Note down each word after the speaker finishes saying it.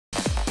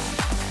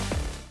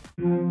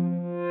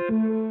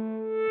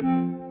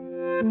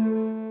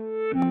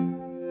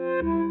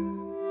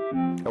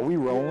we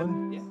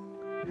rolling? Yeah.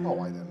 Oh,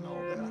 I didn't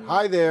know that.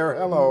 Hi there,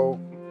 hello.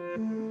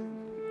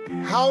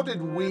 How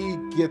did we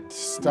get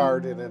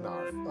started in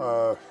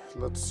art?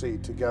 Let's see,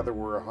 together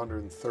we're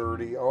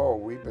 130. Oh,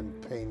 we've been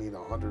painting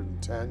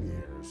 110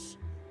 years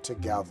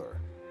together.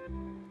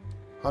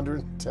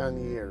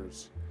 110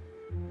 years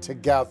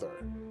together.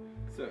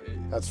 So,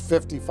 that's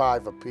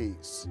 55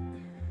 apiece.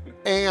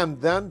 And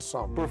then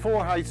some.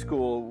 Before high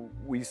school,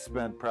 we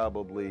spent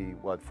probably,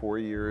 what, 4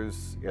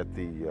 years at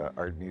the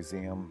art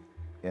museum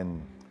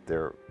in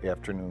their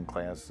afternoon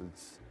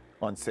classes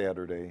on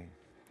Saturday.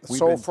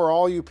 So for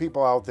all you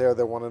people out there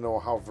that want to know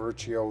how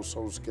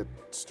virtuosos get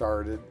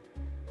started,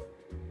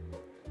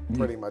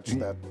 pretty much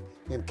that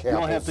in capital. You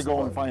don't have to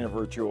go and find a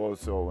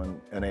virtuoso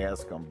and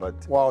ask them, but...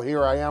 Well,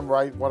 here I am,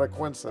 right? What a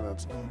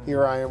coincidence.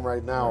 Here I am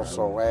right now,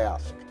 so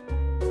ask.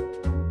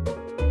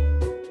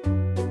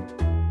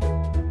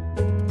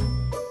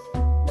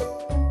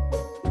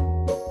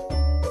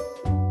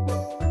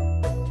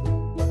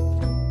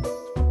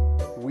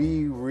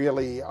 We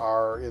really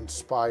are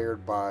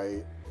inspired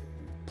by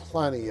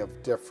plenty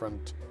of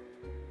different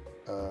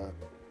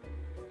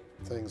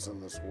things in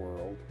this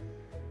world,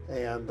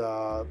 and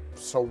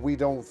so we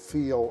don't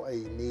feel a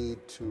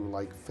need to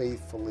like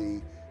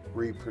faithfully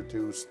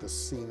reproduce the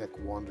scenic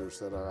wonders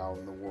that are out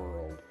in the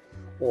world,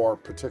 or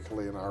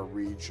particularly in our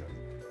region,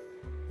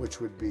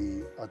 which would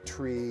be a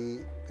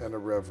tree and a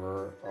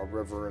river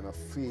and a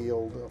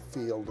field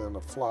and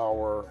a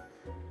flower,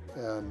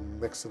 and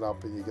mix it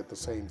up and you get the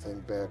same thing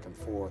back and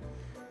forth.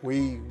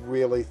 We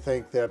really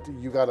think that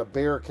you got a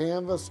bare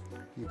canvas,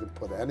 you can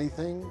put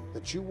anything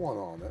that you want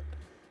on it.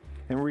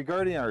 And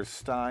regarding our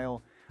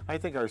style, I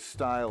think our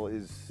style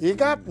is... You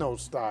got no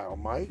style,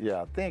 Mike.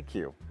 Yeah, thank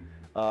you.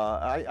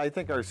 I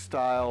think our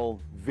style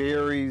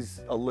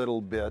varies a little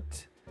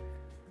bit,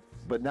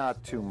 but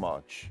not too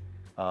much.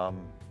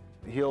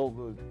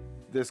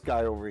 This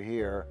guy over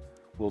here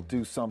will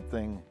do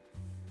something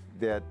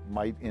that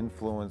might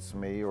influence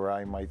me, or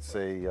I might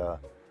say,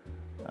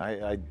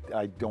 I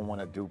don't want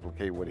to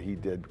duplicate what he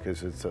did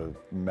because it's a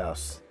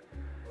mess.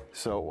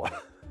 So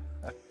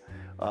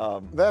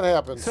that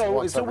happens. So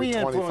once every we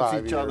 25 influence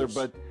each years. other,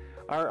 but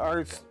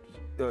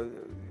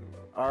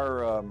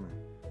our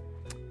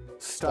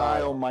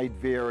style might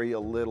vary a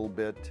little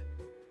bit,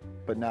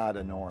 but not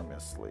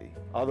enormously.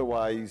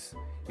 Otherwise,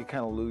 you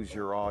kind of lose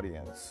your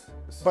audience.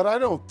 But I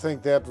don't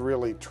think that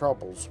really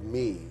troubles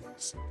me,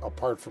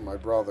 apart from my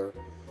brother,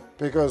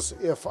 because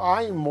if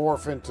I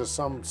morph into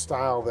some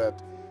style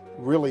that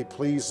really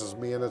pleases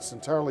me and it's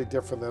entirely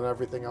different than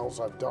everything else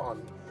I've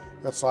done,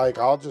 it's like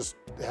I'll just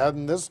head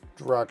in this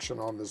direction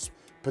on this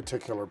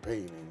particular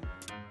painting.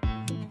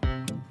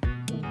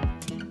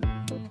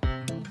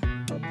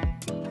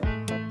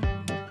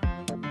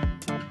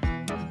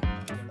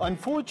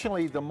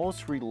 Unfortunately, the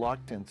most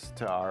reluctance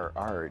to our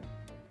art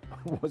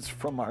was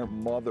from our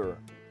mother.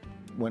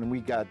 When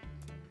we got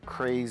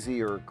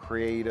crazy or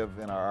creative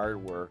in our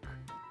artwork,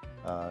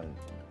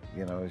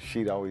 you know,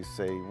 she'd always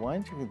say, why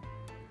don't you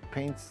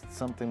paint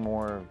something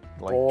more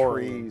like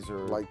boring, trees or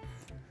like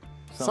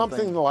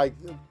something like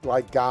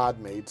God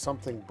made,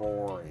 something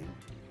boring,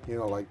 you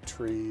know, like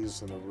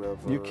trees and a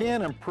river. You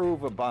can't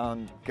improve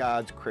upon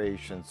God's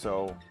creation,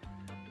 so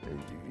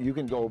you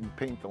can go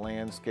paint the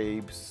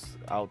landscapes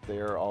out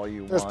there all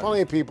you want. There's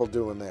plenty of people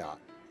doing that,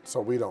 so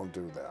we don't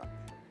do that.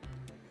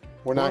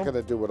 We're not going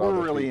to do what other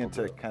people do. We're really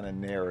into kind of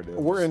narrative.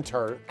 We're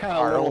into kind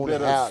of a little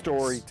bit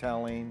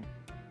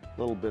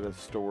of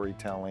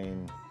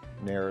storytelling,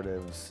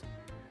 narratives.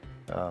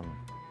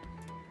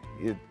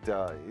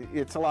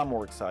 It's a lot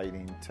more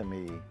exciting to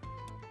me.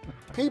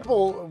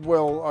 People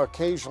will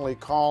occasionally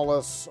call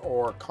us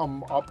or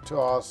come up to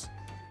us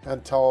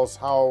and tell us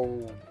how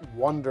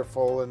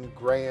wonderful and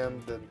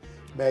grand and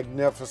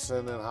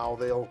magnificent, and how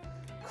they'll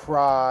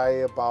cry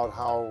about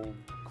how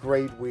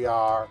great we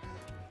are.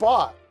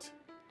 But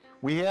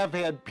we have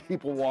had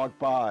people walk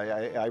by.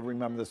 I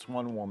remember this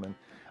one woman.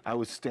 I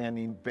was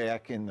standing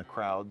back in the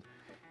crowd,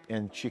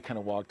 and she kind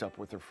of walked up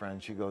with her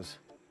friend. She goes,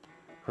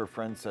 her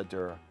friend said to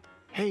her,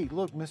 "Hey,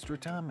 look, Mr.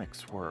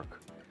 Atomic's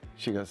work."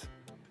 She goes,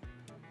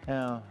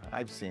 "Oh,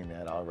 I've seen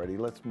that already.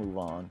 Let's move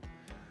on."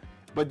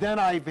 But then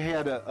I've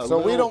had so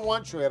we don't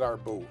want you at our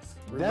booth.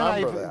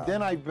 Remember that.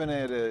 Then I've been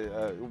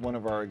at one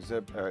of our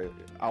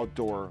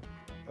outdoor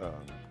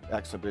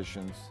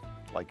exhibitions,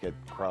 like at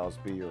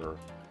Crosby or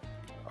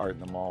Art in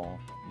the Mall,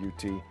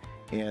 UT,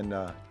 and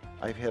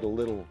I've had a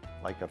little,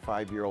 like a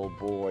 5-year-old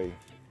boy,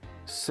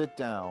 sit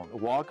down,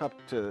 walk up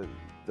to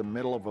the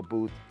middle of a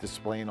booth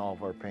displaying all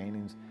of our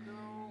paintings,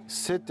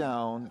 sit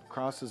down,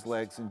 cross his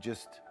legs, and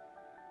just,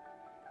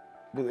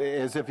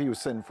 as if he was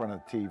sitting in front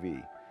of the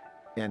TV,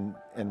 and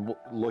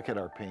look at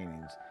our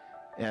paintings.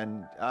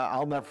 And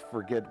I'll never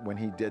forget when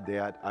he did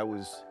that. I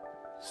was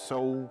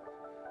so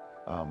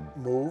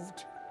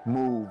moved.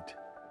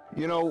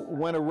 You know,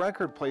 when a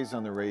record plays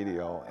on the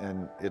radio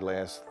and it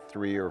lasts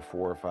 3 or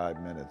 4 or 5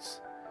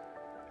 minutes,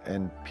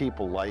 and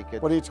people like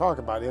it. What are you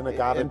talking about?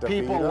 And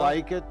people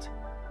like it,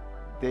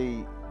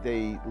 they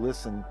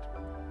listen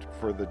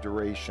for the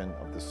duration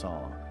of the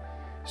song.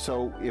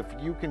 So if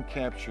you can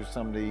capture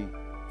somebody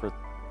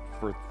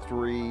for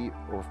 3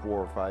 or 4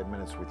 or 5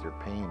 minutes with your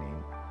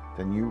painting,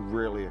 then you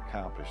really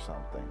accomplished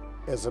something.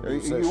 As a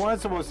musician. You aren't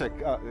supposed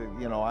to,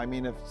 you know, I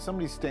mean, if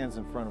somebody stands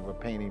in front of a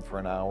painting for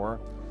an hour,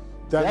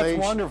 then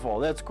that's wonderful,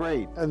 that's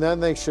great. And then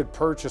they should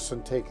purchase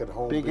and take it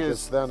home,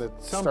 because then it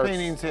some starts...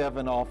 paintings have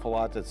an awful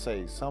lot to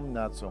say, some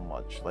not so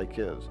much, like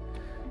his.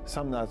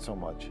 Some not so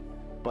much.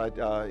 But,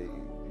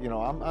 you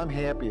know, I'm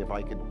happy if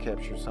I can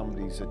capture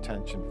somebody's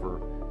attention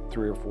for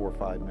 3 or 4 or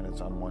 5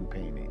 minutes on one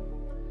painting.